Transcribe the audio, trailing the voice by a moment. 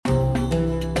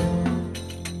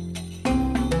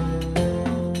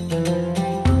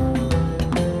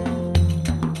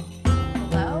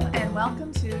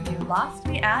Lost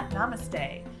Me at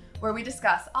Namaste, where we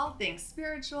discuss all things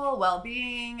spiritual,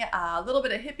 well-being, a little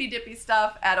bit of hippy-dippy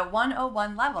stuff at a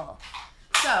 101 level.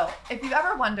 So, if you've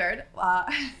ever wondered,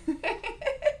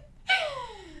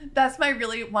 that's my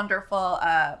really wonderful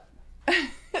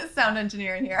sound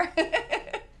engineer in here.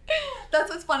 That's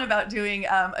what's fun about doing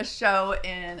a show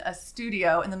in a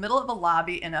studio in the middle of a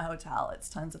lobby in a hotel. It's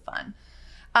tons of fun.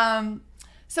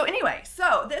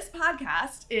 So this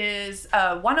podcast is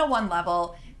a 101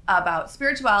 level about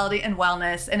spirituality and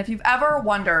wellness. And if you've ever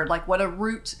wondered like what a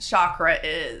root chakra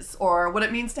is, or what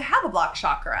it means to have a blocked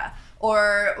chakra,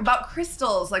 or about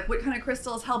crystals, like what kind of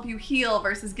crystals help you heal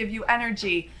versus give you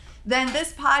energy, then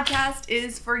this podcast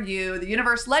is for you. The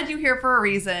universe led you here for a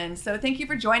reason. So thank you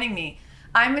for joining me.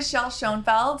 I'm Michelle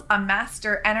Schoenfeld, a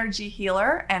master energy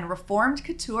healer and reformed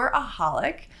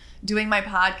couture-aholic, doing my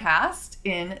podcast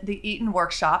in the Eaton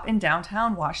Workshop in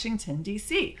downtown Washington,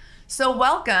 D.C. So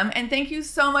welcome, and thank you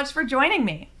so much for joining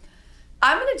me.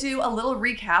 I'm going to do a little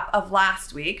recap of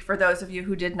last week for those of you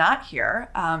who did not hear,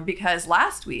 because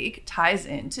last week ties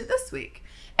into this week.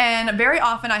 And very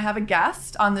often I have a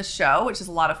guest on the show, which is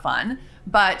a lot of fun.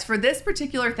 But for this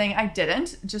particular thing, I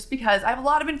didn't, just because I have a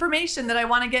lot of information that I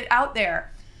want to get out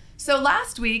there. So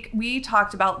last week, we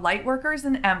talked about light workers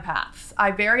and empaths.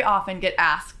 I very often get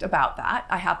asked about that.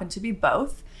 I happen to be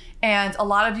both. And a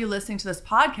lot of you listening to this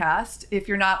podcast, if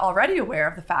you're not already aware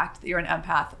of the fact that you're an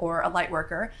empath or a light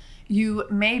worker, you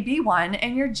may be one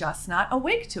and you're just not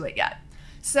awake to it yet.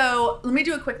 So let me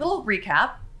do a quick little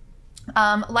recap.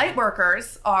 Light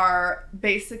workers are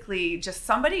basically just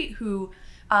somebody who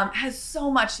has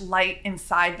so much light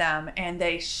inside them, and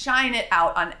they shine it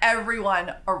out on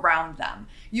everyone around them.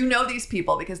 You know these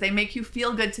people because they make you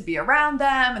feel good to be around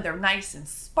them, and they're nice and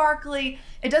sparkly.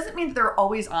 It doesn't mean that they're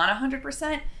always on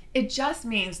 100%. It just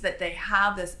means that they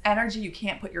have this energy you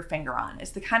can't put your finger on.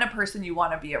 It's the kind of person you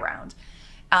want to be around.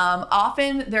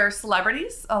 Often they're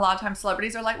celebrities. A lot of times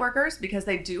celebrities are light workers because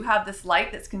they do have this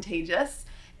light that's contagious.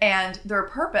 And their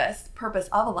purpose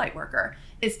of a light worker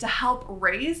is to help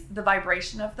raise the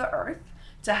vibration of the earth,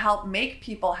 to help make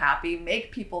people happy,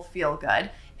 make people feel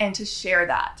good, and to share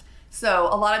that. So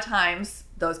a lot of times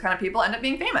those kind of people end up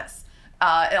being famous.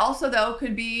 It also, though,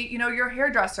 could be, your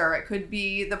hairdresser. It could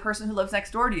be the person who lives next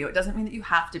door to you. It doesn't mean that you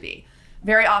have to be.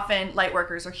 Very often light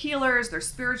workers are healers, they're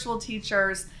spiritual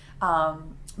teachers.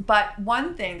 But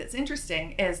one thing that's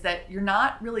interesting is that you're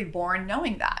not really born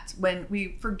knowing that. When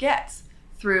we forget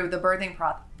through the birthing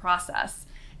process.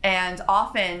 And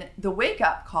often the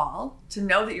wake-up call to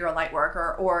know that you're a light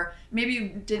worker, or maybe you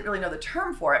didn't really know the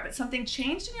term for it, but something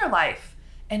changed in your life,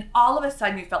 and all of a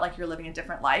sudden you felt like you're living a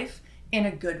different life in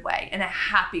a good way, in a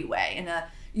happy way,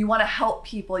 you want to help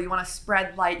people, you want to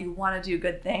spread light, you want to do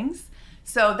good things.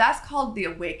 So that's called the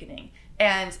awakening.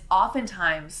 And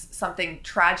oftentimes something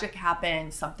tragic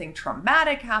happens, something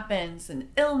traumatic happens, an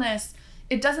illness.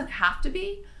 It doesn't have to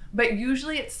be, but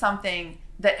usually it's something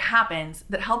that happens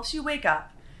that helps you wake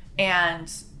up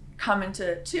and come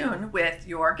into tune with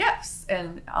your gifts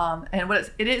and what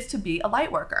it is to be a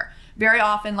light worker. Very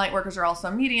often light workers are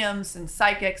also mediums and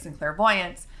psychics and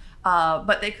clairvoyants,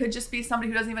 but they could just be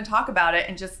somebody who doesn't even talk about it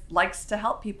and just likes to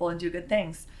help people and do good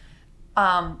things.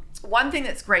 One thing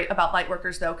that's great about light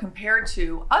workers, though, compared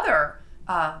to other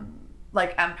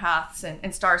like empaths and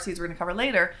starseeds we're going to cover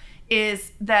later,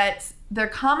 is that their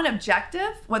common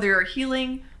objective, whether you're a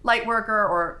healing light worker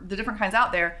or the different kinds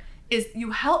out there, is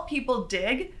you help people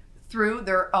dig through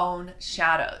their own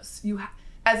shadows.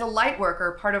 As a light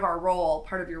worker, part of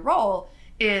your role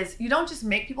is you don't just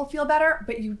make people feel better,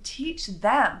 but you teach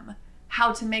them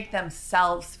how to make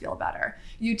themselves feel better.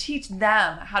 You teach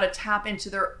them how to tap into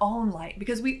their own light,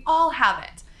 because we all have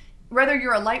it. Whether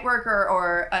you're a light worker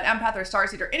or an empath or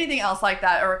starseed or anything else like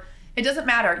that, or it doesn't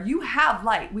matter. You have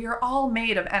light. We are all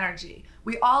made of energy.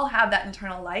 We all have that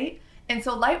internal light. And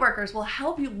so light workers will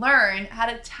help you learn how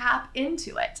to tap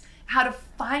into it, how to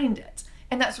find it.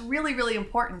 And that's really, really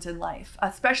important in life,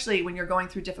 especially when you're going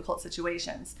through difficult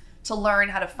situations, to learn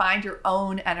how to find your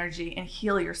own energy and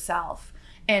heal yourself,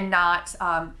 and not,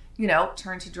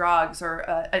 turn to drugs or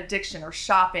addiction or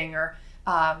shopping or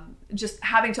just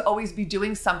having to always be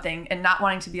doing something and not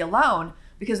wanting to be alone,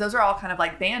 because those are all kind of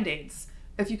like Band-Aids.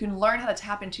 If you can learn how to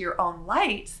tap into your own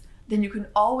light, then you can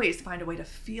always find a way to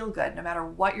feel good no matter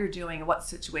what you're doing and what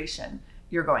situation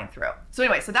you're going through. So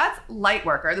anyway, so that's light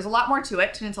worker. There's a lot more to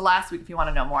it. Tune into last week if you want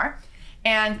to know more.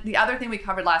 And the other thing we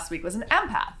covered last week was an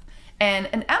empath. And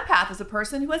an empath is a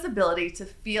person who has ability to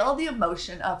feel the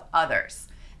emotion of others.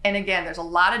 And again, there's a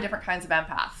lot of different kinds of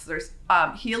empaths. There's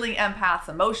healing empaths,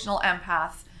 emotional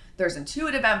empaths. There's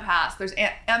intuitive empaths. There's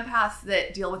empaths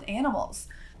that deal with animals.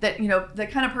 that, the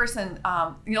kind of person,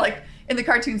 like in the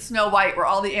cartoon Snow White, where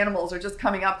all the animals are just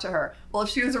coming up to her. Well, if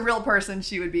she was a real person,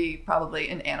 she would be probably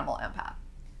an animal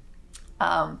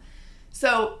empath.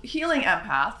 So healing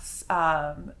empaths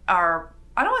are,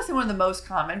 I don't want to say one of the most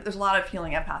common, but there's a lot of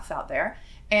healing empaths out there.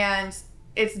 And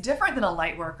it's different than a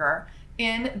light worker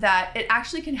in that it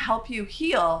actually can help you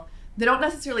heal. They don't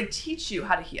necessarily teach you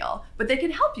how to heal, but they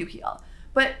can help you heal.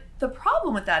 But the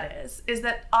problem with that is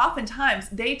that oftentimes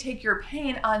they take your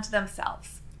pain onto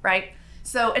themselves, right?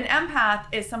 So an empath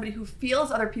is somebody who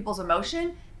feels other people's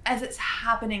emotion as it's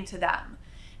happening to them.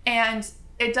 And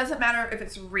it doesn't matter if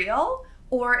it's real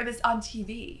or if it's on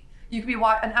TV. You could be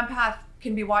an empath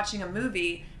can be watching a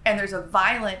movie and there's a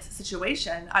violent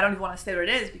situation. I don't even want to say what it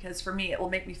is because for me, it will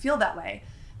make me feel that way.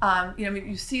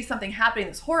 You see something happening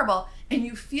that's horrible and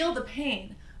you feel the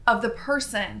pain of the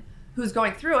person who's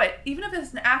going through it, even if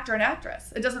it's an actor and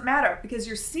actress. It doesn't matter because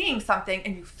you're seeing something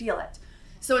and you feel it.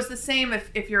 So it's the same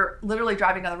if you're literally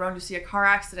driving down the road and you see a car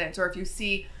accident, or if you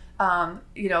see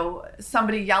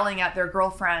somebody yelling at their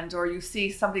girlfriend, or you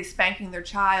see somebody spanking their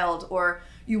child, or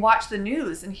you watch the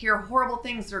news and hear horrible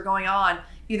things that are going on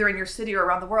either in your city or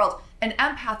around the world. An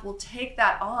empath will take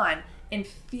that on and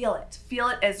feel it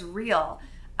as real.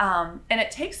 And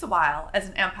it takes a while as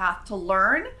an empath to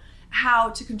learn how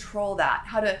to control that,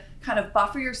 how to kind of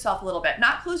buffer yourself a little bit,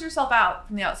 not close yourself out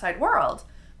from the outside world,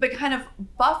 but kind of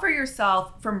buffer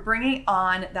yourself from bringing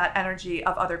on that energy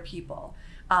of other people.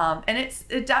 And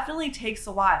it definitely takes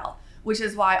a while, which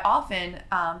is why often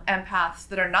empaths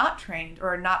that are not trained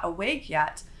or are not awake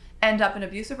yet end up in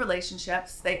abusive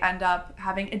relationships. They end up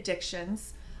having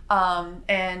addictions,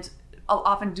 and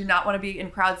often do not want to be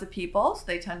in crowds of people. So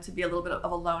they tend to be a little bit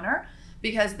of a loner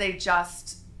because they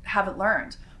just haven't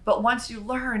learned. But once you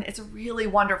learn, it's a really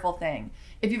wonderful thing.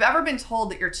 If you've ever been told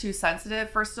that you're too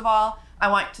sensitive, first of all, I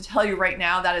want to tell you right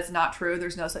now that is not true.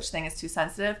 There's no such thing as too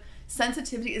sensitive.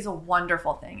 Sensitivity is a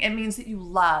wonderful thing. It means that you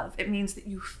love. It means that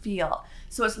you feel.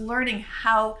 So it's learning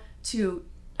how to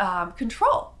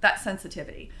control that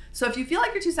sensitivity. So if you feel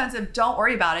like you're too sensitive, don't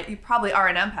worry about it. You probably are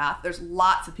an empath. There's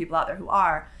lots of people out there who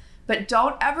are. But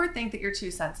don't ever think that you're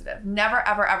too sensitive. Never,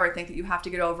 ever, ever think that you have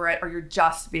to get over it or you're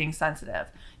just being sensitive.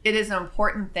 It is an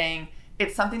important thing.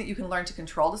 It's something that you can learn to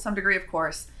control to some degree, of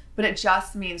course, but it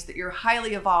just means that you're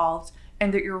highly evolved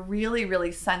and that you're really,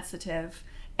 really sensitive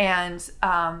and,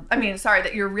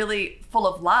 that you're really full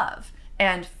of love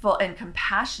and full and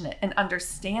compassionate and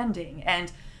understanding.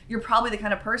 And you're probably the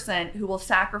kind of person who will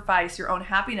sacrifice your own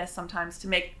happiness sometimes to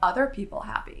make other people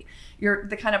happy. You're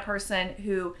the kind of person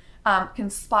who can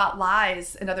spot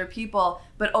lies in other people,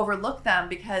 but overlook them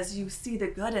because you see the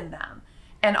good in them.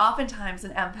 And oftentimes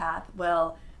an empath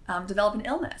will develop an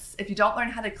illness if you don't learn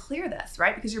how to clear this,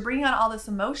 right? Because you're bringing on all this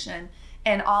emotion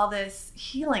and all this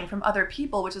healing from other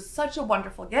people, which is such a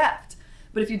wonderful gift.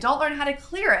 But if you don't learn how to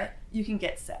clear it, you can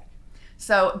get sick.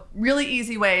 So really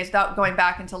easy ways, without going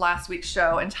back into last week's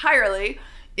show entirely,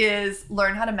 is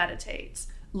learn how to meditate.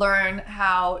 Learn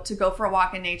how to go for a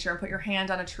walk in nature and put your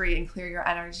hand on a tree and clear your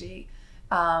energy.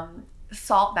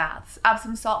 Salt baths.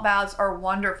 Epsom salt baths are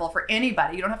wonderful for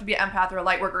anybody. You don't have to be an empath or a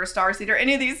light worker or a starseed or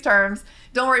any of these terms.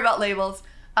 Don't worry about labels.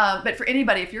 But for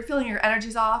anybody, if you're feeling your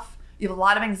energy's off, you have a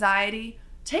lot of anxiety,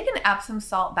 take an Epsom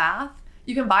salt bath.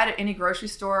 You can buy it at any grocery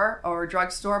store or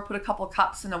drugstore. Put a couple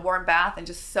cups in a warm bath and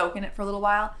just soak in it for a little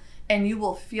while, and you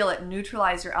will feel it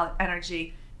neutralize your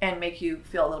energy and make you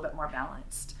feel a little bit more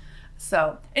balanced.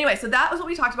 So anyway, so that was what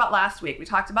we talked about last week. We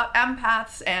talked about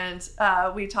empaths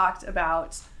and we talked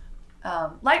about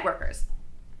light workers.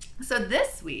 So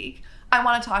this week, I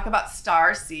want to talk about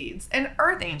star seeds and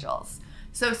earth angels.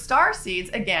 So star seeds,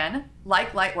 again,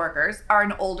 like light workers, are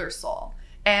an older soul.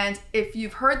 And if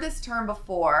you've heard this term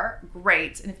before,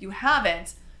 great. And if you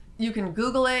haven't, you can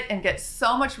Google it and get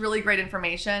so much really great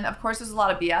information. Of course, there's a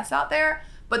lot of BS out there,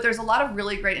 but there's a lot of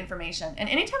really great information. And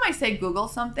anytime I say Google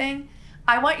something,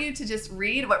 I want you to just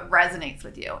read what resonates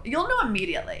with you. You'll know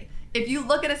immediately. If you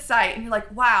look at a site and you're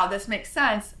like, wow, this makes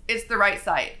sense, it's the right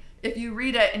site. If you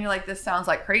read it and you're like, this sounds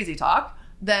like crazy talk,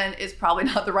 then it's probably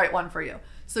not the right one for you.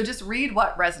 So just read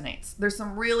what resonates. There's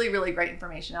some really, really great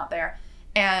information out there.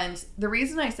 And the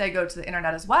reason I say go to the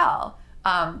internet as well,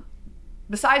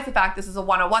 besides the fact this is a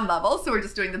 101 level, so we're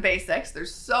just doing the basics,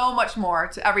 there's so much more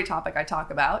to every topic I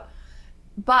talk about,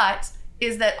 but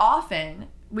is that often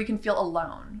we can feel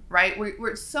alone, right?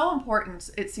 We're so important,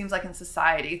 it seems like, in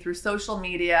society through social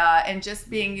media and just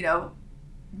being,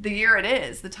 the year it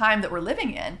is, the time that we're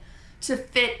living in, to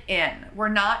fit in. We're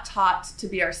not taught to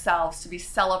be ourselves, to be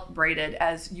celebrated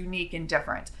as unique and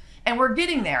different. And we're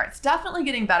getting there. It's definitely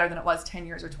getting better than it was 10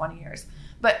 years or 20 years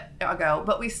ago,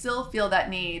 but we still feel that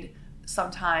need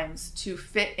sometimes to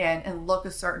fit in and look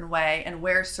a certain way and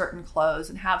wear certain clothes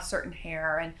and have certain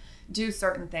hair and do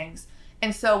certain things.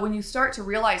 And so when you start to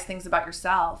realize things about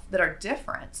yourself that are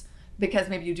different, because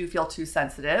maybe you do feel too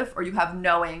sensitive, or you have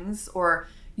knowings, or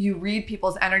you read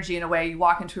people's energy in a way, you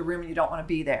walk into a room and you don't want to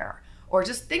be there, or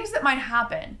just things that might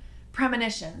happen,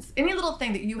 premonitions, any little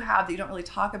thing that you have that you don't really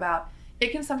talk about,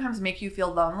 it can sometimes make you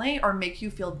feel lonely or make you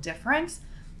feel different.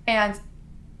 And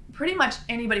pretty much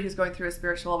anybody who's going through a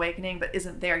spiritual awakening but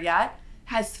isn't there yet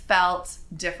has felt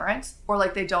different or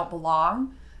like they don't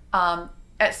belong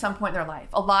at some point in their life.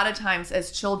 A lot of times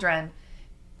as children,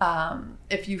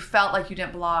 if you felt like you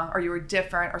didn't belong or you were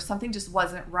different or something just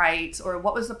wasn't right or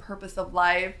what was the purpose of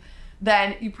life,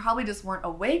 then you probably just weren't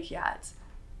awake yet.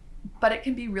 But it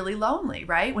can be really lonely,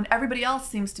 right? When everybody else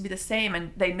seems to be the same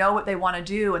and they know what they want to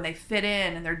do and they fit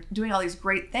in and they're doing all these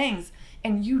great things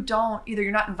and you don't, either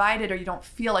you're not invited or you don't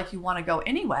feel like you want to go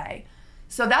anyway.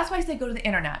 So that's why I say go to the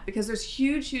internet, because there's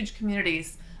huge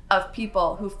communities of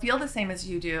people who feel the same as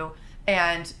you do,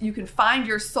 and you can find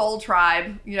your soul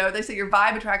tribe. You know, they say your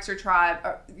vibe attracts your tribe.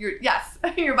 Your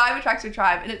vibe attracts your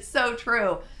tribe, and it's so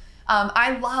true.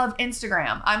 I love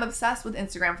Instagram. I'm obsessed with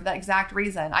Instagram for that exact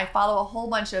reason. I follow a whole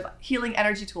bunch of healing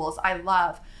energy tools I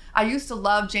love. I used to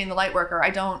love Jane the Lightworker. I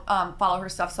don't follow her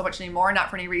stuff so much anymore, not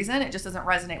for any reason. It just doesn't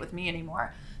resonate with me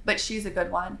anymore. But she's a good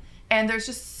one. And there's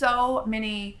just so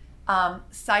many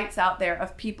sites out there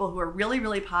of people who are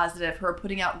really positive, who are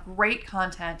putting out great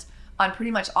content on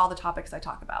pretty much all the topics I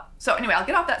talk about. So anyway, I'll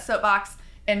get off that soapbox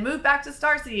and move back to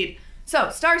starseed. So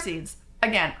starseeds,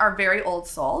 again, are very old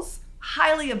souls,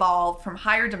 highly evolved from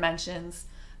higher dimensions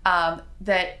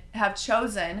that have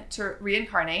chosen to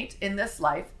reincarnate in this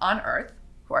life on Earth,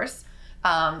 of course.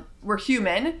 We're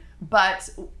human, but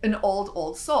an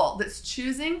old soul that's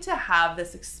choosing to have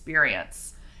this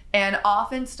experience. And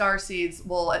often starseeds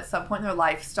will, at some point in their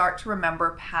life, start to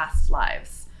remember past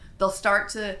lives. They'll start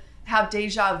to have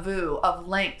deja vu of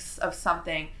links of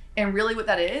something. And really what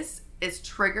that is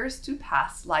triggers to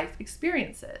past life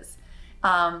experiences.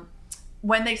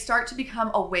 When they start to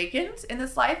become awakened in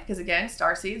this life, because again,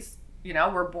 starseeds,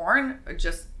 we're born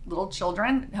just little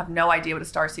children, have no idea what a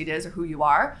starseed is or who you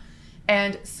are.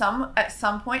 And at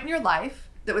some point in your life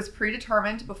that was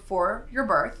predetermined before your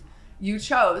birth, you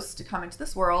chose to come into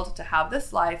this world, to have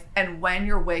this life, and when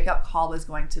your wake-up call was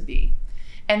going to be.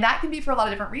 And that can be for a lot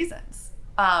of different reasons.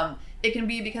 It can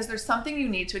be because there's something you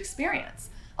need to experience.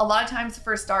 A lot of times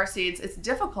for starseeds, it's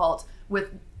difficult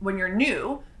when you're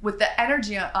new with the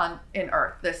energy in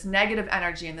Earth, this negative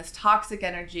energy and this toxic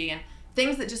energy and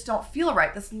things that just don't feel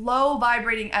right, this low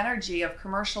vibrating energy of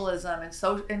commercialism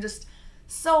and just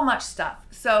so much stuff.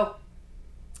 So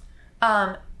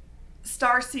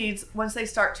starseeds, once they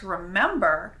start to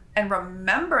remember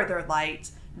their light,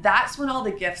 that's when all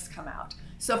the gifts come out.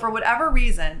 So for whatever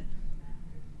reason,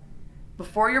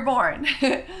 before you're born,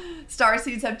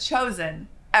 starseeds have chosen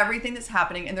everything that's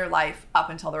happening in their life up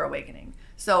until their awakening.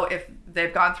 So if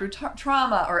they've gone through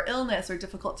trauma or illness or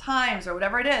difficult times or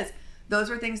whatever it is, those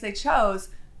were things they chose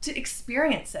to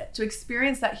experience it, to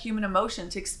experience that human emotion,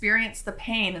 to experience the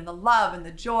pain and the love and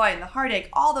the joy and the heartache,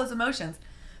 all those emotions.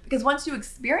 Because once you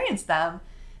experience them,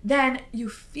 then you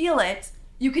feel it,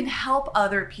 you can help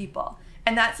other people.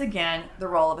 And that's, again, the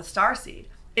role of a starseed,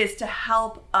 is to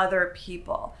help other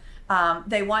people.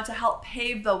 They want to help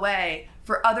pave the way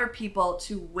for other people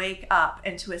to wake up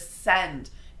and to ascend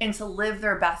and to live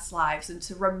their best lives and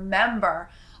to remember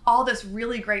all this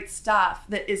really great stuff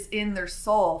that is in their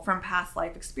soul from past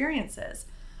life experiences.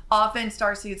 Often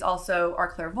starseeds also are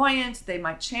clairvoyant. They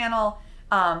might channel.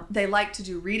 They like to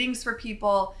do readings for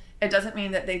people. It doesn't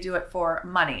mean that they do it for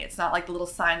money. It's not like the little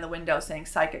sign in the window saying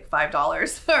psychic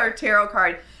 $5 or tarot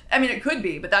card. I mean, it could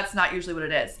be, but that's not usually what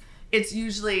it is. It's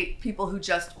usually people who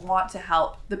just want to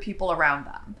help the people around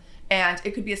them. And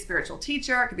it could be a spiritual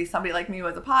teacher. It could be somebody like me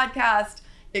with a podcast.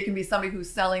 It can be somebody who's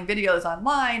selling videos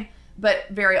online. But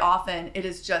very often it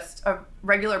is just a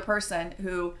regular person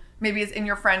who maybe is in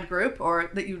your friend group or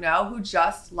that who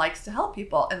just likes to help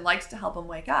people and likes to help them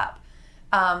wake up.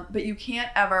 But you can't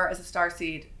ever, as a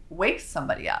starseed, wake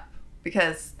somebody up,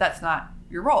 because that's not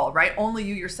your role, right? Only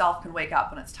you yourself can wake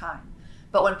up when it's time.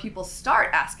 But when people start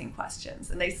asking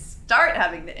questions and they start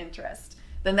having the interest,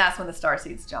 then that's when the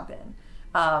starseeds jump in.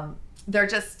 They're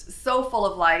just so full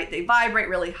of light. They vibrate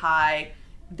really high.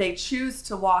 They choose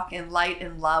to walk in light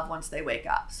and love once they wake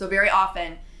up. So very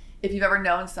often, if you've ever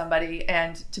known somebody,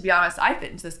 and to be honest, I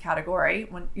fit into this category.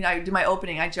 When I do my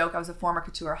opening, I joke I was a former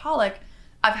couture-holic.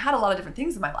 I've had a lot of different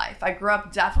things in my life. I grew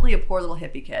up definitely a poor little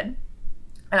hippie kid.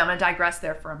 And I'm going to digress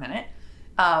there for a minute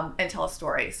and tell a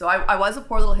story. So I was a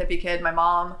poor little hippie kid. My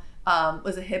mom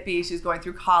was a hippie. She was going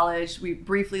through college. We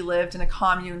briefly lived in a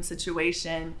commune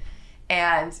situation.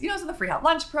 And, you know, it was in the free hot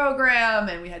lunch program,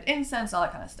 and we had incense, all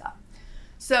that kind of stuff.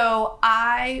 So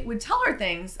I would tell her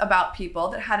things about people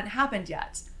that hadn't happened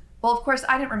yet. Well, of course,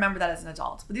 I didn't remember that as an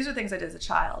adult, but these are things I did as a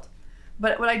child.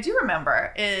 But what I do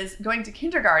remember is going to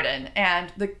kindergarten,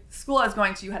 and the school I was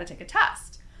going to, you had to take a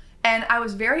test. And I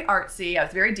was very artsy. I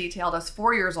was very detailed. I was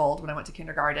 4 years old when I went to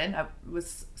kindergarten. I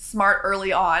was smart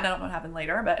early on. I don't know what happened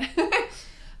later, but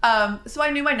so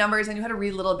I knew my numbers. I knew how to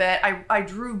read a little bit. I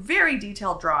drew very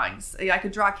detailed drawings. I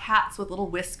could draw cats with little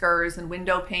whiskers and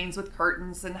window panes with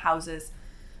curtains and houses.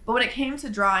 But when it came to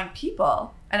drawing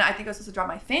people, and I think I was supposed to draw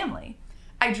my family,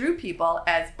 I drew people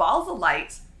as balls of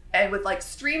light and with like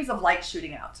streams of light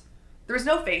shooting out. There was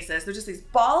no faces. There's just these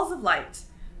balls of light.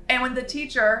 And when the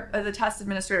teacher, the test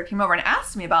administrator came over and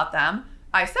asked me about them,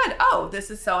 I said, oh, this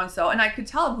is so-and-so. And I could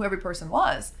tell them who every person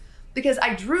was because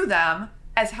I drew them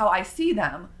as how I see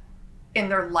them in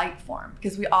their light form,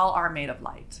 because we all are made of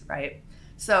light, right?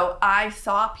 So I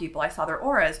saw people, I saw their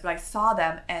auras, but I saw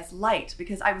them as light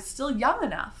because I was still young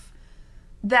enough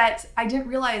that I didn't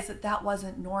realize that that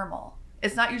wasn't normal.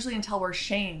 It's not usually until we're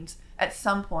shamed at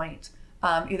some point,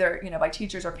 either, you know, by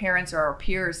teachers or parents or our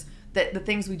peers, that the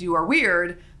things we do are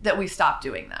weird, that we stop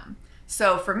doing them.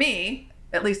 So for me,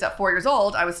 at least at 4 years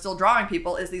old, I was still drawing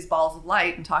people as these balls of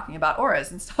light and talking about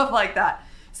auras and stuff like that.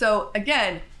 So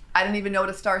again, I didn't even know what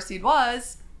a starseed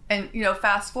was. And, you know,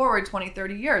 fast forward 20,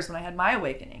 30 years when I had my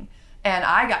awakening and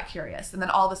I got curious. And then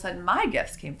all of a sudden my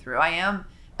gifts came through. I am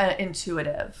an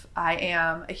intuitive. I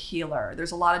am a healer.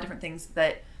 There's a lot of different things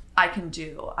that I can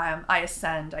do. I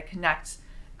ascend, I connect.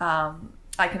 I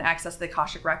can access the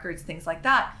Akashic records, things like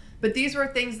that. But these were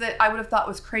things that I would have thought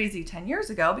was crazy 10 years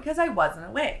ago because I wasn't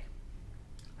awake.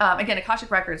 Again,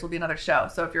 Akashic records will be another show.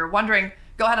 So if you're wondering,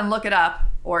 go ahead and look it up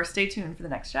or stay tuned for the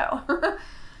next show.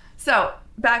 So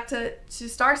back to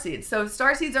starseeds. So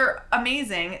starseeds are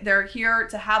amazing. They're here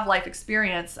to have life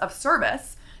experience of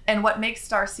service. And what makes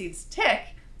starseeds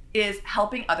tick is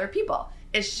helping other people,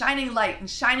 is shining light and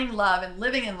shining love and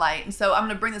living in light. And so I'm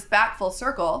going to bring this back full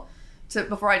circle to,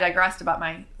 before I digressed about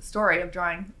my story of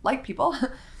drawing light people,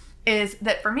 is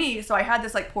that for me, so I had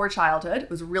this like poor childhood. It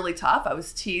was really tough. I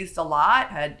was teased a lot,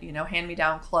 had, you know,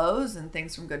 hand-me-down clothes and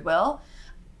things from Goodwill.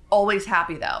 Always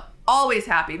happy though. Always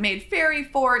happy. Made fairy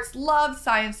forts, loved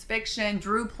science fiction,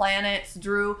 drew planets,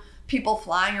 drew people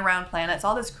flying around planets,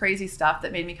 all this crazy stuff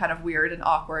that made me kind of weird and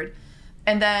awkward.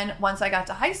 And then once I got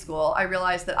to high school, I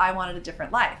realized that I wanted a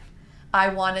different life. I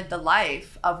wanted the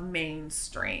life of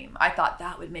mainstream. I thought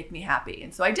that would make me happy.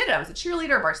 And so I did it. I was a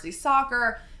cheerleader, varsity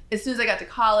soccer. As soon as I got to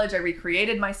college, I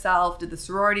recreated myself, did the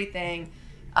sorority thing.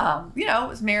 You know,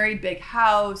 was married, big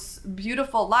house,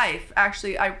 beautiful life.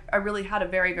 Actually, I really had a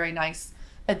very, very nice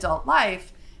adult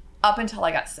life up until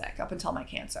I got sick, up until my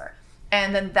cancer.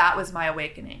 And then that was my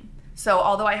awakening. So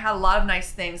although I had a lot of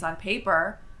nice things on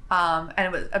paper, and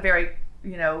it was a very,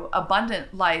 you know,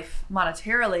 abundant life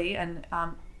monetarily, and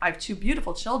I have 2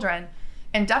 beautiful children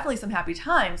and definitely some happy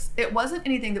times, it wasn't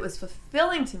anything that was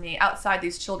fulfilling to me outside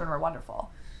these children were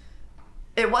wonderful.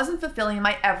 It wasn't fulfilling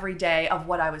my everyday of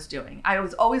what I was doing. I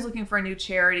was always looking for a new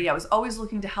charity. I was always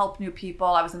looking to help new people.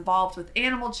 I was involved with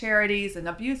animal charities and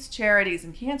abuse charities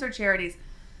and cancer charities.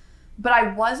 But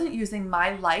I wasn't using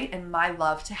my light and my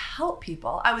love to help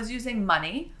people. I was using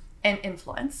money and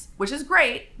influence, which is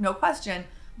great, no question.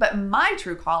 But my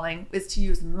true calling is to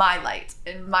use my light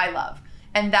and my love.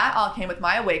 And that all came with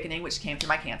my awakening, which came through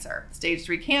my cancer. Stage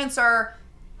 3 cancer,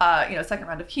 you know, 2nd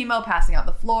round of chemo, passing out on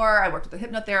the floor. I worked with a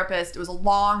hypnotherapist. It was a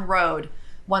long road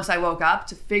once I woke up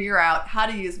to figure out how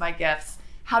to use my gifts,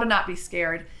 how to not be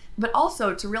scared, but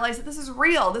also to realize that this is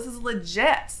real. This is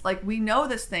legit. Like, we know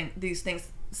these things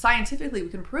scientifically. We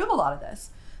can prove a lot of this.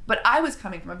 But I was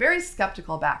coming from a very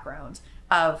skeptical background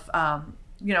of,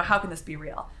 you know, how can this be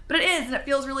real? But it is, and it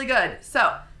feels really good.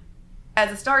 So as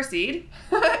a starseed,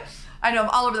 I know I'm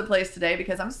all over the place today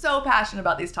because I'm so passionate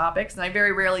about these topics and I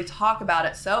very rarely talk about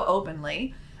it so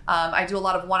openly. I do a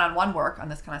lot of one-on-one work on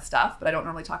this kind of stuff, but I don't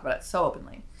normally talk about it so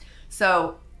openly.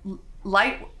 So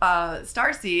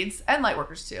starseeds and light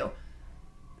workers too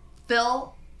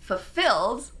feel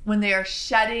fulfilled when they are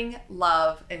shedding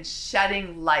love and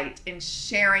shedding light and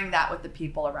sharing that with the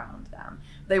people around them.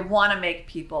 They want to make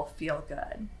people feel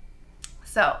good.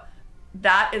 So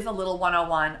that is a little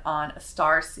 101 on a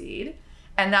starseed.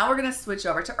 And now we're going to switch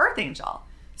over to Earth Angel.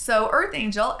 So Earth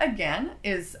Angel, again,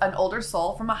 is an older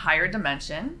soul from a higher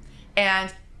dimension.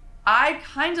 And I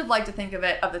kind of like to think of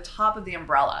it of the top of the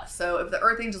umbrella. So if the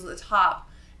Earth Angel is at the top,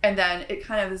 and then it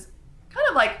kind of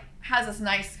has this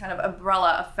nice kind of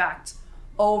umbrella effect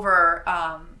over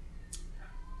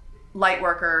light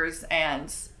workers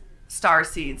and star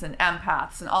seeds and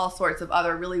empaths and all sorts of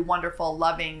other really wonderful,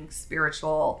 loving,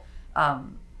 spiritual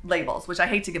labels, which I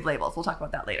hate to give labels. We'll talk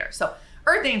about that later. So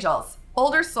earth angels,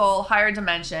 older soul, higher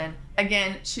dimension,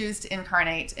 again, choose to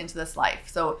incarnate into this life.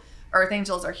 So earth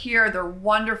angels are here. They're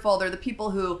wonderful. They're the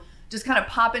people who just kind of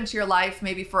pop into your life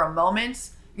maybe for a moment.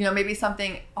 You know, maybe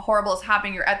something horrible is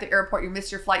happening. You're at the airport, you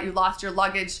missed your flight, you lost your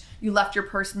luggage, you left your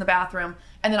purse in the bathroom.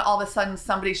 And then all of a sudden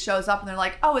somebody shows up and they're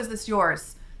like, oh, is this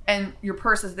yours? And your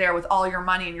purse is there with all your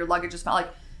money and your luggage is found.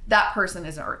 Like, that person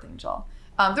is an earth angel.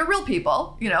 They're real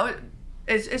people, you know,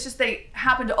 it's just they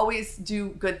happen to always do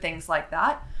good things like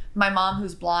that. My mom,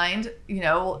 who's blind, you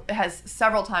know, has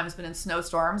several times been in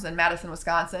snowstorms in Madison,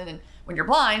 Wisconsin. And when you're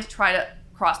blind, try to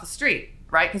cross the street,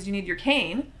 right? Because you need your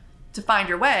cane to find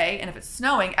your way. And if it's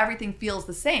snowing, everything feels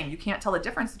the same. You can't tell the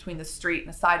difference between the street and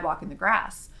a sidewalk and the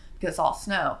grass because it's all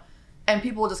snow. And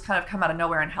people will just kind of come out of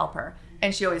nowhere and help her.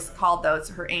 And she always called those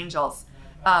her angels.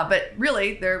 But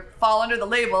really, they fall under the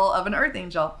label of an earth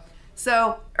angel.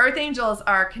 So earth angels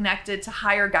are connected to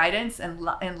higher guidance and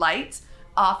light.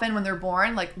 Often when they're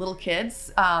born, like little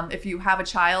kids, if you have a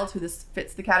child who this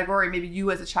fits the category, maybe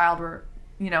you as a child were,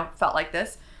 you know, felt like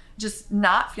this, just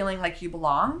not feeling like you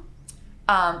belong,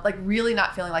 like really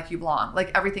not feeling like you belong.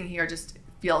 Like everything here just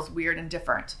feels weird and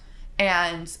different.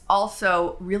 And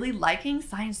also really liking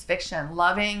science fiction,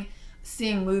 loving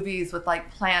seeing movies with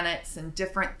like planets and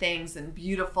different things and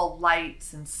beautiful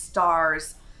lights and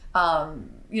stars,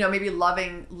 you know, maybe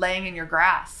loving laying in your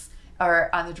grass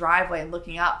or on the driveway and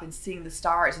looking up and seeing the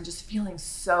stars and just feeling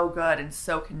so good and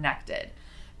so connected.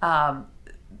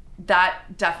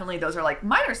 That definitely, those are like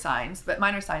minor signs, but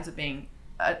minor signs of being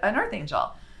an earth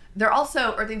angel. They're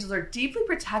also, earth angels are deeply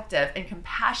protective and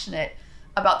compassionate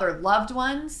about their loved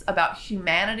ones, about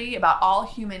humanity, about all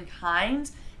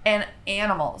humankind, and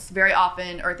animals. Very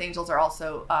often, earth angels are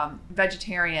also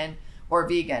vegetarian or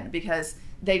vegan because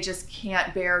they just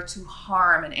can't bear to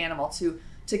harm an animal.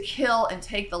 To kill and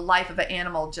take the life of an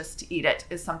animal just to eat it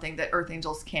is something that earth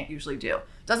angels can't usually do.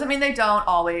 Doesn't mean they don't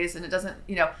always, and it doesn't,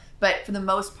 you know, but for the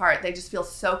most part, they just feel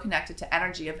so connected to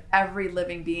energy of every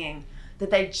living being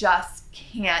that they just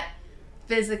can't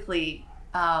physically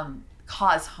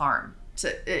cause harm.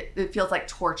 It feels like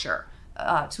torture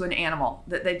to an animal.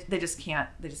 That they just can't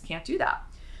do that.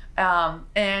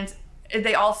 And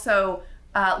they also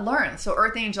learn. So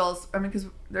earth angels, I mean, because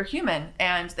they're human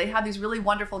and they have these really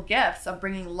wonderful gifts of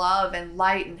bringing love and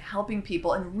light and helping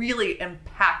people in really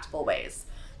impactful ways.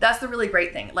 That's the really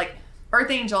great thing. Like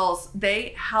earth angels,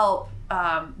 they help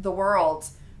the world.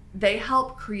 They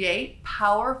help create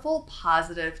powerful,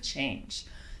 positive change.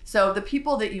 So the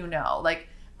people that you know, like,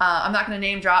 I'm not going to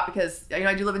name drop because, you know,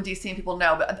 I do live in DC and people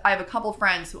know, but I have a couple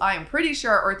friends who I am pretty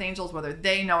sure are earth angels, whether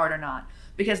they know it or not,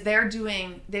 because they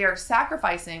are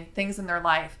sacrificing things in their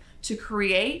life to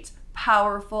create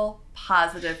powerful,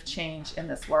 positive change in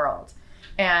this world.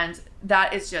 And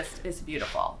that is it's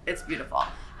beautiful. It's beautiful.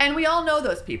 And we all know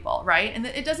those people, right? And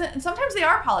and sometimes they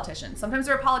are politicians. Sometimes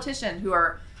they're a politician who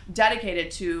are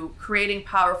dedicated to creating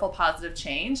powerful, positive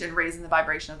change and raising the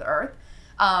vibration of the earth.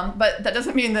 But that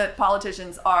doesn't mean that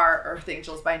politicians are earth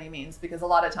angels by any means, because a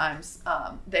lot of times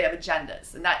they have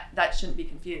agendas, and that shouldn't be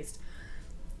confused.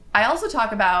 I also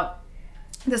talk about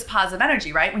this positive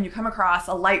energy, right? When you come across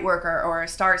a light worker or a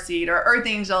starseed or earth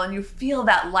angel and you feel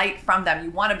that light from them,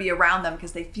 you want to be around them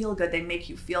because they feel good, they make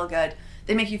you feel good,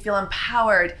 they make you feel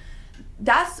empowered.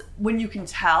 That's when you can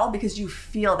tell, because you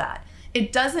feel that.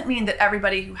 It doesn't mean that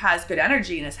everybody who has good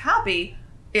energy and is happy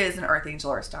is an earth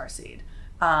angel or a starseed.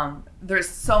 There's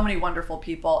so many wonderful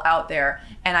people out there,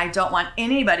 and I don't want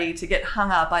anybody to get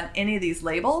hung up on any of these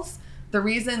labels. The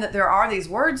reason that there are these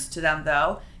words to them,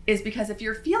 though, is because if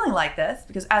you're feeling like this,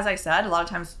 because as I said, a lot of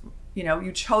times, you know,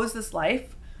 you chose this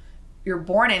life, you're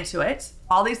born into it,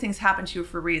 all these things happen to you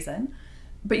for a reason,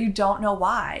 but you don't know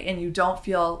why, and you don't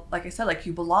feel, like I said, like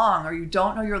you belong, or you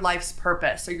don't know your life's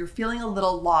purpose, or you're feeling a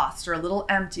little lost, or a little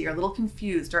empty, or a little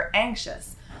confused, or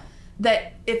anxious.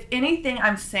 That if anything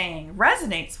I'm saying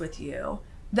resonates with you,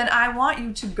 then I want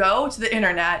you to go to the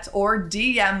internet or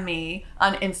DM me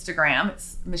on Instagram.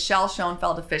 It's Michelle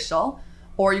Schoenfeld Official,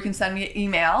 or you can send me an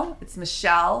email. It's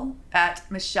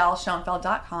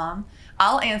michelle@michelleschoenfeld.com.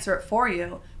 I'll answer it for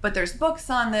you, but there's books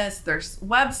on this, there's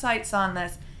websites on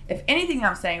this. If anything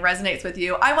I'm saying resonates with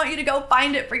you, I want you to go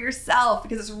find it for yourself,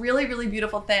 because it's a really, really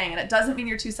beautiful thing. And it doesn't mean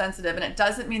you're too sensitive, and it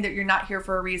doesn't mean that you're not here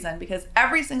for a reason, because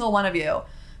every single one of you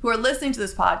who are listening to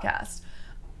this podcast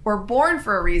were born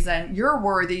for a reason. You're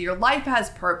worthy. Your life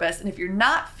has purpose. And if you're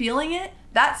not feeling it,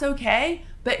 that's okay,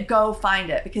 but go find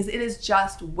it, because it is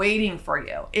just waiting for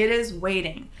you. It is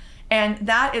waiting. And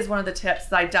that is one of the tips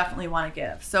that I definitely want to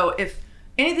give. So if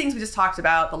any things we just talked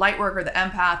about, the light worker, the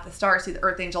empath, the starseed, the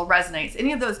earth angel resonates,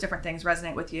 any of those different things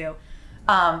resonate with you,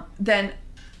 then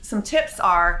some tips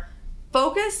are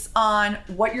focus on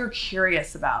what you're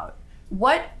curious about.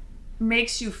 What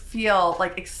makes you feel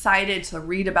like excited to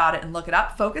read about it and look it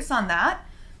up? Focus on that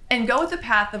and go with the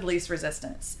path of least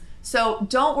resistance. So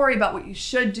don't worry about what you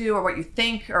should do or what you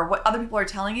think or what other people are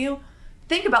telling you.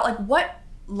 Think about like what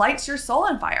lights your soul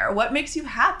on fire, what makes you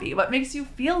happy, what makes you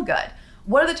feel good.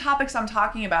 What are the topics I'm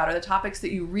talking about, or the topics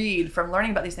that you read from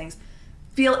learning about these things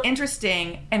feel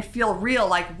interesting and feel real,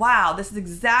 like, wow, this is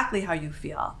exactly how you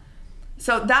feel.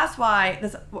 So that's why,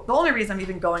 the only reason I'm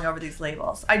even going over these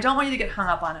labels. I don't want you to get hung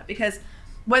up on it, because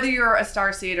whether you're a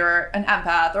starseed or an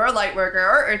empath or a light worker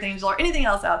or earth angel or anything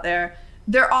else out there,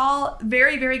 they're all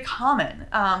very, very common.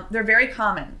 They're very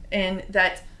common in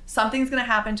that something's going to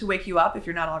happen to wake you up if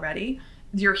you're not already.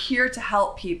 You're here to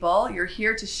help people. You're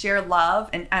here to share love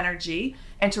and energy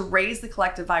and to raise the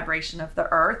collective vibration of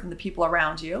the earth and the people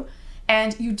around you.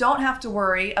 And you don't have to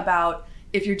worry about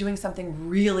if you're doing something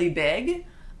really big.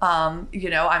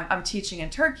 I'm teaching in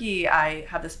Turkey. I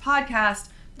have this podcast.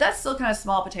 That's still kind of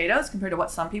small potatoes compared to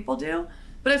what some people do.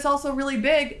 But it's also really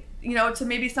big, to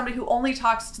maybe somebody who only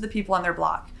talks to the people on their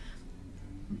block.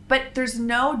 But there's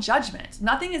no judgment.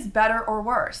 Nothing is better or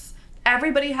worse.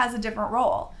 Everybody has a different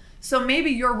role. So maybe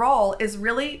your role is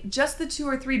really just the 2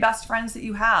 or 3 best friends that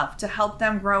you have to help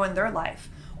them grow in their life,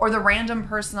 or the random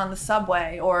person on the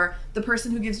subway, or the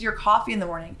person who gives you your coffee in the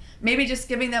morning. Maybe just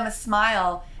giving them a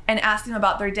smile and asking them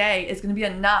about their day is going to be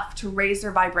enough to raise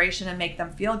their vibration and make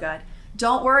them feel good.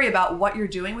 Don't worry about what you're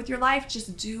doing with your life.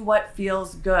 Just do what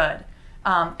feels good.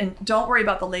 And don't worry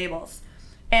about the labels.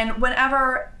 And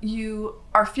whenever you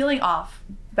are feeling off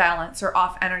balance or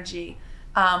off energy,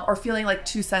 or feeling like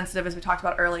too sensitive, as we talked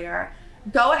about earlier,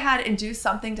 go ahead and do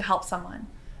something to help someone.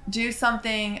 Do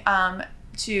something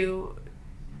to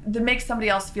make somebody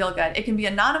else feel good. It can be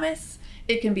anonymous,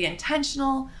 it can be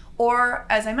intentional, or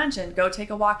as I mentioned, go take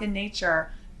a walk in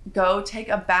nature, go take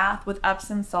a bath with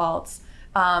Epsom salts,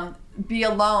 be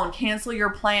alone, cancel your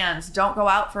plans, don't go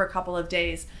out for a couple of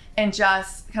days, and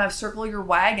just kind of circle your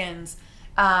wagons.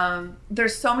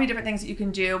 There's so many different things that you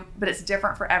can do, but it's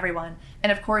different for everyone.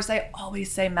 And of course, I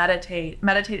always say meditate.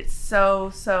 Meditate is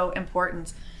so, so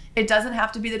important. It doesn't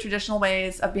have to be the traditional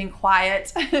ways of being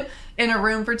quiet in a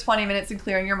room for 20 minutes and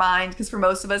clearing your mind, because for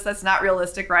most of us, that's not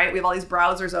realistic, right? We have all these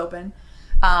browsers open.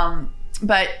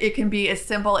 But it can be as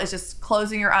simple as just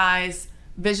closing your eyes,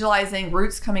 visualizing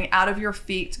roots coming out of your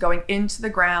feet, going into the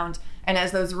ground. And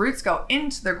as those roots go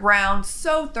into the ground,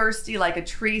 so thirsty, like a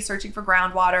tree searching for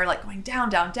groundwater, like going down,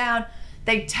 down, down,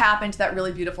 they tap into that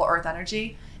really beautiful earth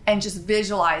energy and just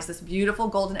visualize this beautiful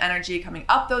golden energy coming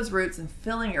up those roots and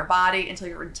filling your body until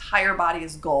your entire body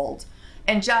is gold.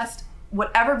 And just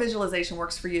whatever visualization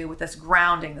works for you with this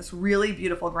grounding, this really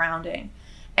beautiful grounding.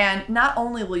 And not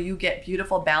only will you get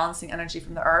beautiful balancing energy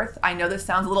from the earth, I know this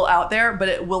sounds a little out there, but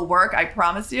it will work, I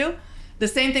promise you. The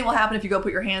same thing will happen if you go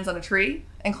put your hands on a tree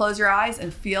and close your eyes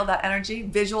and feel that energy.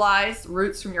 Visualize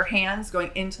roots from your hands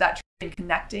going into that tree and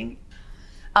connecting.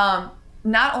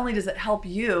 Not only does it help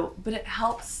you, but it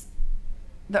helps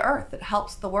the earth. It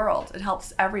helps the world. It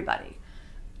helps everybody.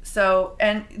 So,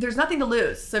 and there's nothing to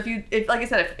lose. So if like I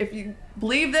said, if you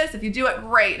believe this, if you do it,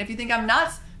 great. And if you think I'm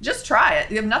nuts, just try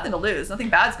it. You have nothing to lose. Nothing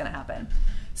bad's going to happen.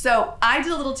 So I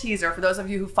did a little teaser for those of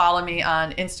you who follow me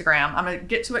on Instagram. I'm going to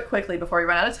get to it quickly before we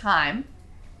run out of time.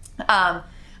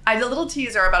 I did a little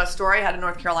teaser about a story I had in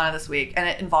North Carolina this week, and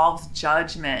it involves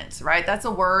judgment, right? That's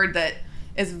a word that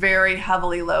is very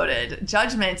heavily loaded.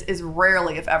 Judgment is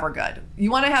rarely, if ever, good. You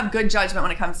want to have good judgment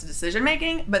when it comes to decision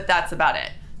making, but that's about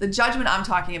it. The judgment I'm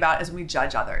talking about is when we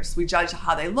judge others. We judge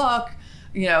how they look,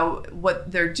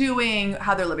 what they're doing,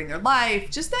 how they're living their life,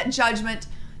 just that judgment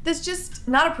that's just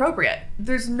not appropriate.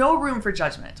 There's no room for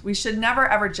judgment. We should never,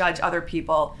 ever judge other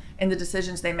people in the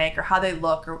decisions they make or how they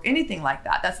look or anything like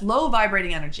that. That's low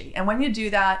vibrating energy. And when you do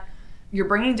that, you're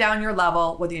bringing down your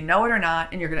level, whether you know it or not,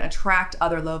 and you're going to attract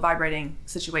other low vibrating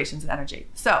situations and energy.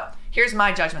 So here's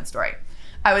my judgment story.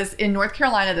 I was in North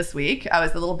Carolina this week. I was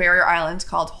at a little barrier island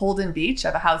called Holden Beach. I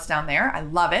have a house down there. I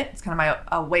love it. It's kind of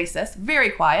my oasis,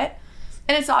 very quiet.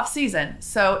 And it's off season.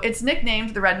 So it's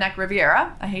nicknamed the Redneck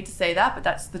Riviera. I hate to say that, but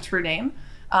that's the true name.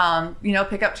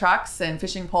 Pickup trucks and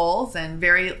fishing poles and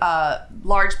very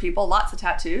large people, lots of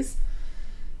tattoos.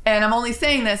 And I'm only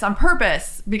saying this on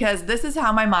purpose because this is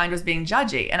how my mind was being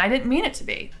judgy, and I didn't mean it to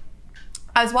be.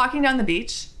 I was walking down the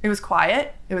beach. It was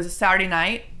quiet. It was a Saturday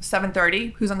night,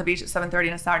 7:30. Who's on the beach at 7:30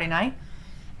 on a Saturday night?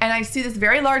 And I see this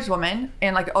very large woman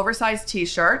in like an oversized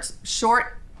t-shirt,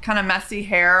 short, kind of messy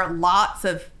hair, lots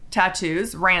of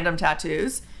tattoos, random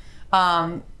tattoos,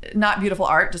 not beautiful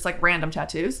art, just like random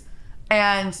tattoos,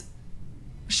 and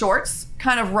shorts,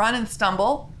 kind of run and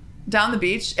stumble down the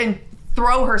beach and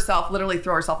literally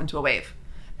throw herself into a wave.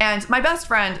 And my best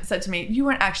friend said to me, you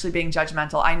weren't actually being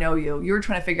judgmental. I know you. You were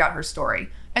trying to figure out her story.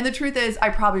 And the truth is, I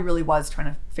probably really was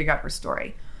trying to figure out her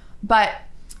story. But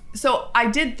so I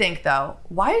did think, though,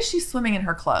 why is she swimming in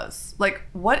her clothes? Like,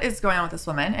 what is going on with this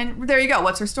woman? And there you go.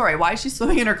 What's her story? Why is she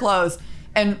swimming in her clothes?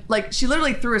 And like, she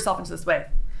literally threw herself into this wave.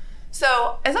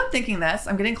 So as I'm thinking this,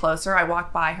 I'm getting closer. I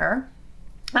walk by her.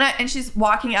 And she's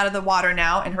walking out of the water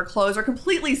now, and her clothes are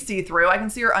completely see-through. I can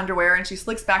see her underwear, and she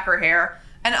slicks back her hair.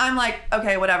 And I'm like,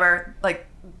 okay, whatever. Like,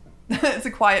 it's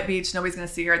a quiet beach. Nobody's going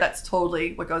to see her. That's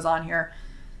totally what goes on here.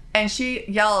 And she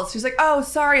yells. She's like, oh,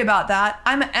 sorry about that.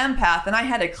 I'm an empath, and I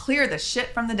had to clear the shit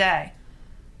from the day.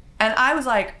 And I was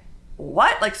like,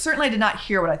 what? Like, certainly I did not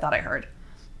hear what I thought I heard.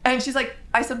 And she's like,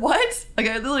 I said, what? Like,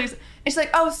 I literally, and she's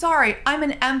like, oh, sorry, I'm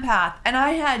an empath. And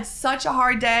I had such a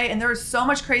hard day, and there was so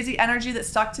much crazy energy that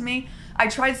stuck to me. I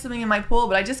tried swimming in my pool,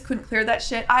 but I just couldn't clear that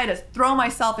shit. I had to throw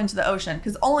myself into the ocean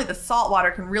because only the salt water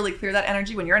can really clear that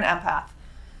energy when you're an empath.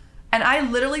 And I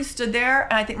literally stood there,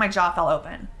 and I think my jaw fell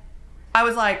open. I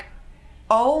was like,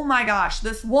 oh my gosh,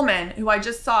 this woman who I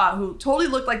just saw, who totally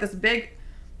looked like this big,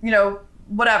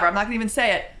 whatever, I'm not gonna even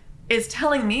say it, is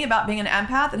telling me about being an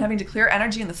empath and having to clear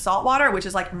energy in the salt water, which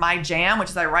is like my jam, which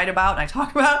is I write about and I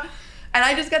talk about. And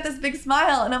I just got this big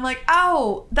smile, and I'm like,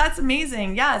 oh, that's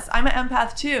amazing. Yes, I'm an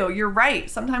empath too. You're right.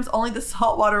 Sometimes only the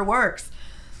salt water works.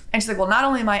 And she's like, well, not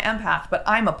only am I an empath, but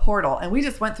I'm a portal. And we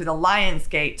just went through the Lion's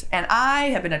Gate, and I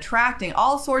have been attracting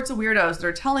all sorts of weirdos that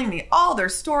are telling me all their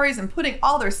stories and putting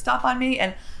all their stuff on me.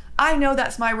 And I know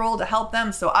that's my role to help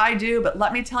them, so I do. But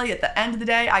let me tell you, at the end of the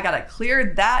day, I got to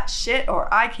clear that shit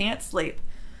or I can't sleep.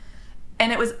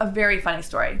 And it was a very funny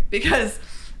story because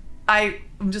I'm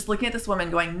just looking at this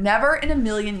woman going, never in a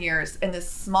million years in this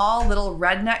small little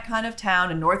redneck kind of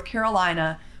town in North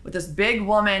Carolina with this big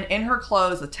woman in her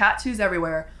clothes with tattoos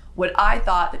everywhere would I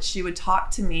thought that she would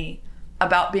talk to me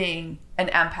about being an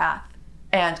empath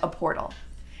and a portal.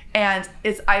 And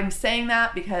I'm saying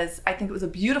that because I think it was a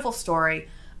beautiful story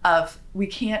of we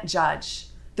can't judge.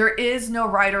 There is no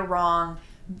right or wrong.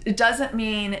 It doesn't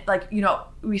mean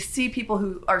we see people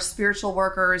who are spiritual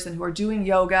workers and who are doing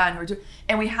yoga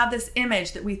and we have this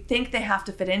image that we think they have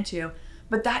to fit into,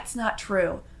 but that's not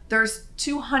true. There's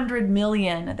 200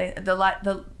 million,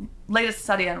 the latest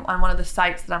study on one of the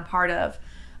sites that I'm part of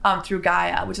through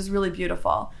Gaia, which is really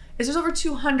beautiful, is there's over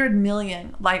 200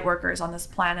 million light workers on this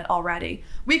planet already.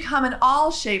 We come in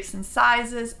all shapes and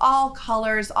sizes, all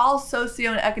colors, all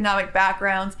socio and economic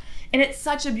backgrounds, and it's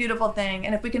such a beautiful thing.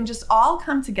 And if we can just all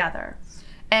come together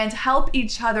and help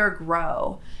each other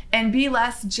grow and be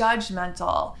less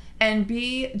judgmental and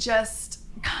be just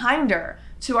kinder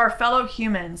to our fellow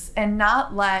humans and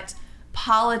not let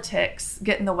politics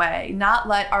get in the way, not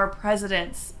let our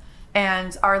presidents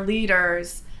and our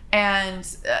leaders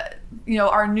and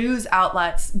our news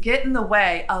outlets get in the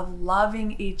way of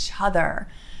loving each other.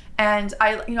 And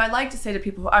I like to say to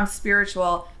people, I'm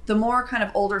spiritual. The more kind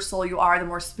of older soul you are, the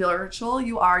more spiritual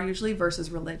you are usually versus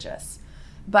religious.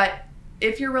 But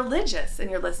if you're religious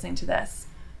and you're listening to this,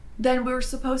 then we're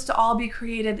supposed to all be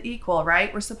created equal,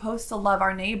 right? We're supposed to love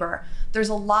our neighbor. There's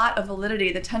a lot of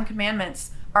validity. The 10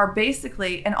 Commandments are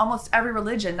basically in almost every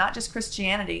religion, not just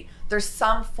Christianity. There's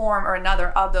some form or another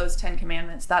of those 10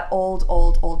 Commandments, that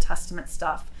Old Testament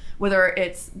stuff, whether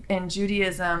it's in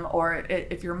Judaism or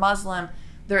if you're Muslim,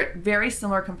 they're very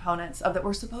similar components of that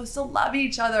we're supposed to love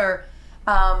each other.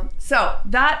 So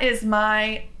that is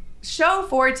my show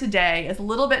for today. It's a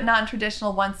little bit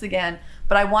non-traditional once again,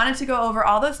 but I wanted to go over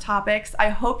all those topics. I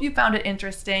hope you found it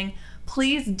interesting.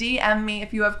 Please DM me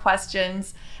if you have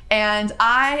questions. And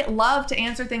I love to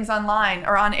answer things online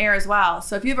or on air as well.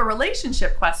 So if you have a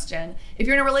relationship question, if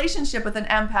you're in a relationship with an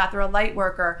empath or a light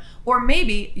worker, or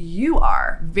maybe you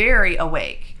are very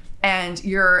awake and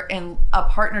you're in a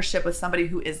partnership with somebody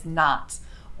who is not,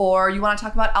 or you want to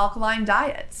talk about alkaline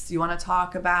diets, you want to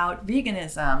talk about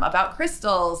veganism, about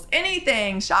crystals,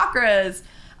 anything, chakras,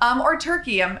 or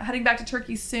Turkey. I'm heading back to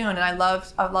Turkey soon, and I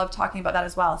love talking about that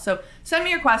as well. So send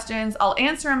me your questions. I'll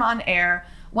answer them on air.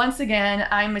 Once again,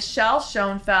 I'm Michelle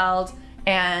Schoenfeld,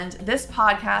 and this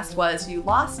podcast was You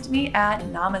Lost Me at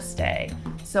Namaste.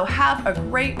 So have a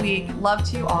great week. Love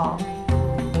to you all.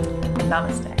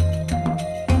 Namaste.